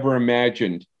we've never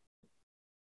imagined.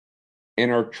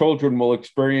 And our children will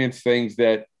experience things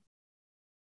that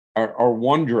are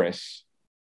wondrous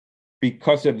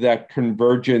because of that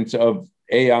convergence of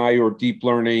AI or deep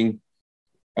learning,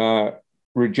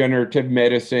 regenerative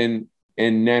medicine,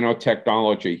 and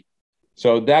nanotechnology.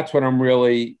 So that's what I'm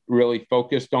really, really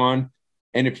focused on.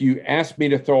 And if you ask me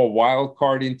to throw a wild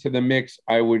card into the mix,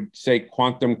 I would say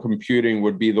quantum computing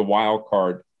would be the wild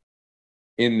card.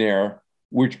 in there,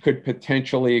 which could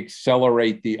potentially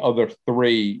accelerate the other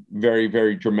three very,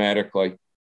 very dramatically.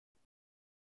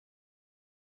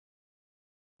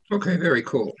 Okay, very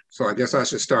cool. So I guess I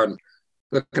should start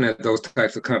looking at those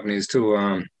types of companies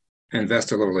to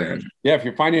invest a little in. Yeah, if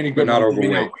you find any good, not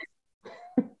overweight.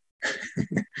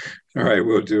 All right,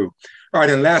 we'll do. All right,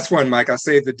 and last one, Mike. I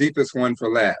saved the deepest one for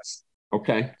last.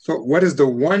 Okay. So what is the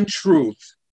one truth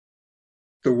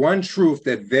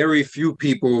that very few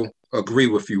people agree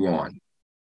with you on?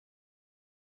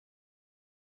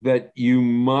 That you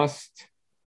must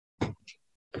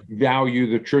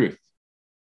value the truth.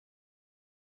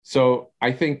 So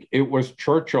I think it was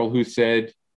Churchill who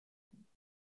said,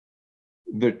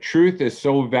 the truth is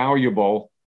so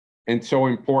valuable and so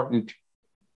important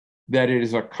that it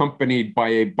is accompanied by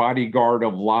a bodyguard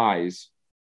of lies.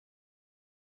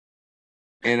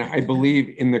 And I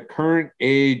believe in the current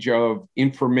age of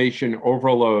information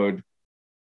overload,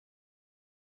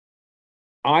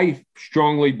 I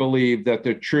strongly believe that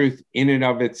the truth in and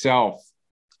of itself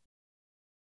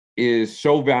is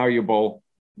so valuable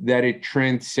that it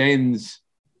transcends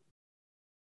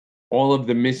all of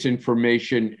the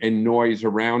misinformation and noise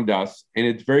around us. And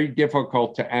it's very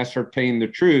difficult to ascertain the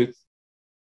truth.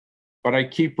 But I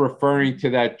keep referring to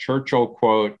that Churchill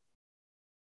quote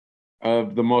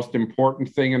of the most important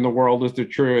thing in the world is the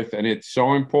truth. And it's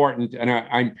so important, and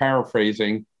I'm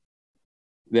paraphrasing,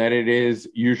 that it is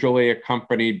usually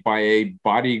accompanied by a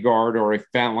bodyguard or a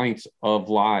phalanx of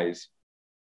lies.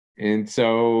 And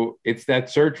so it's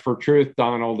that search for truth,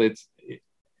 Donald.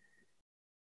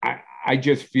 I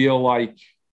just feel like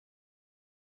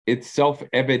it's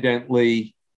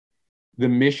self-evidently the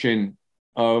mission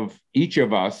of each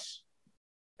of us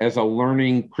as a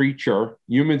learning creature.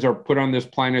 Humans are put on this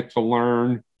planet to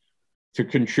learn, to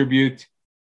contribute,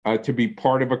 to be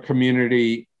part of a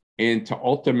community, and to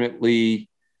ultimately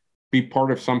be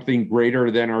part of something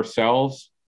greater than ourselves.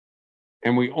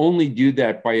 And we only do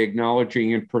that by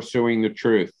acknowledging and pursuing the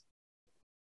truth.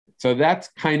 So that's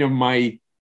kind of my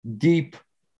deep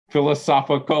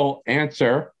philosophical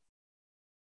answer,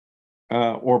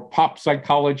 or pop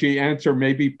psychology answer,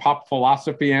 maybe pop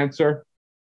philosophy answer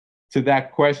to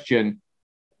that question,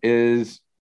 is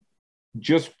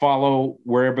just follow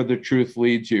wherever the truth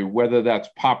leads you, whether that's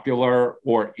popular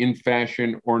or in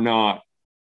fashion or not.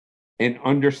 And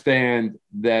understand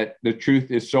that the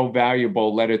truth is so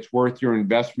valuable that it's worth your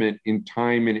investment in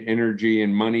time and energy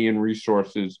and money and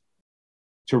resources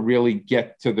to really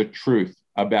get to the truth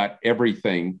about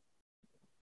everything.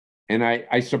 And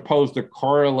I suppose the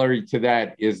corollary to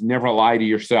that is never lie to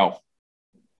yourself.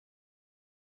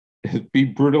 Be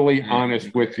brutally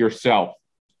honest with yourself,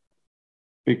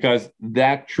 because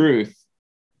that truth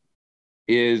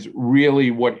is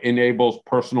really what enables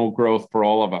personal growth for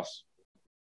all of us.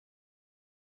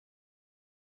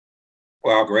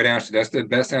 Wow, great answer. That's the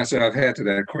best answer I've had to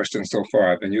that question so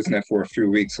far. I've been using that for a few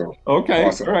weeks. So okay,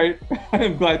 awesome. All right.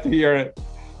 I'm glad to hear it.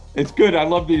 It's good. I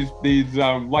love these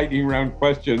lightning round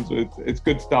questions. It's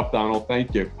good stuff, Donald.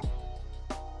 Thank you.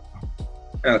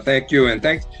 Thank you, and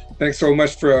thanks so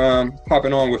much for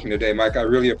hopping on with me today, Mike. I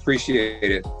really appreciate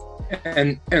it.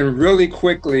 And really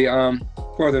quickly,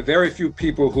 for the very few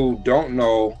people who don't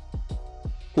know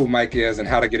who Mike is and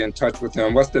how to get in touch with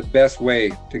him, what's the best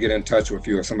way to get in touch with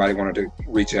you if somebody wanted to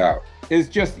reach out? Is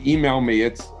just email me.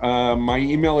 It's my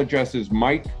email address is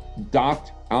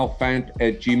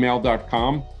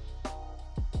mike.alfant@gmail.com.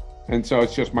 And so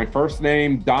it's just my first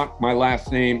name dot my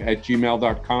last name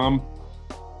 @gmail.com.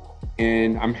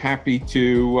 And I'm happy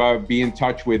to be in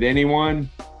touch with anyone.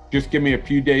 Just give me a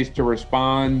few days to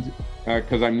respond,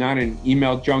 because I'm not an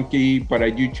email junkie, but I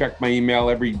do check my email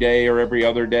every day or every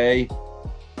other day.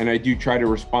 And I do try to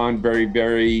respond very,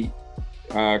 very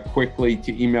quickly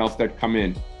to emails that come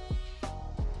in.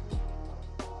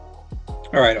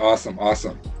 All right, awesome. All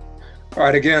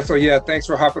right, again, so yeah, thanks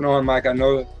for hopping on, Mike. I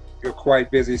know you're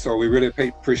quite busy, so we really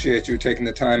appreciate you taking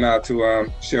the time out to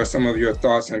share some of your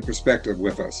thoughts and perspective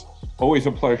with us. Always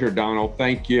a pleasure, Donald.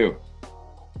 Thank you.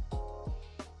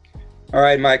 All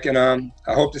right, Mike, and I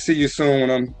hope to see you soon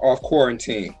when I'm off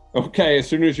quarantine. Okay, as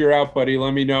soon as you're out, buddy,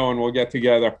 let me know and we'll get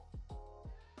together.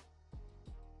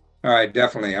 All right,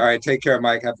 definitely. All right, take care,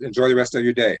 Mike. Enjoy the rest of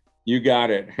your day. You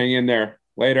got it. Hang in there.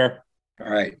 Later.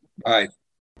 All right, bye.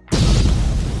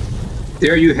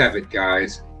 There you have it,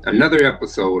 guys. Another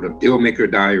episode of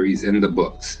Dealmaker Diaries in the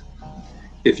books.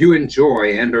 If you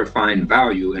enjoy and or find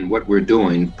value in what we're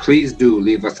doing, please do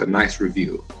leave us a nice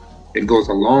review. It goes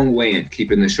a long way in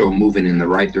keeping the show moving in the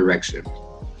right direction.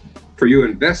 For you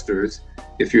investors,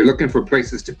 if you're looking for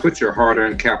places to put your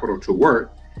hard-earned capital to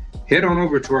work, head on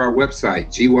over to our website,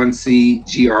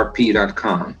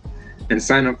 g1cgrp.com, and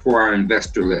sign up for our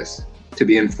investor list to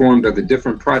be informed of the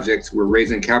different projects we're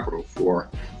raising capital for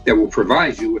that will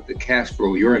provide you with the cash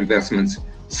flow your investments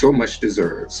so much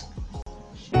deserves.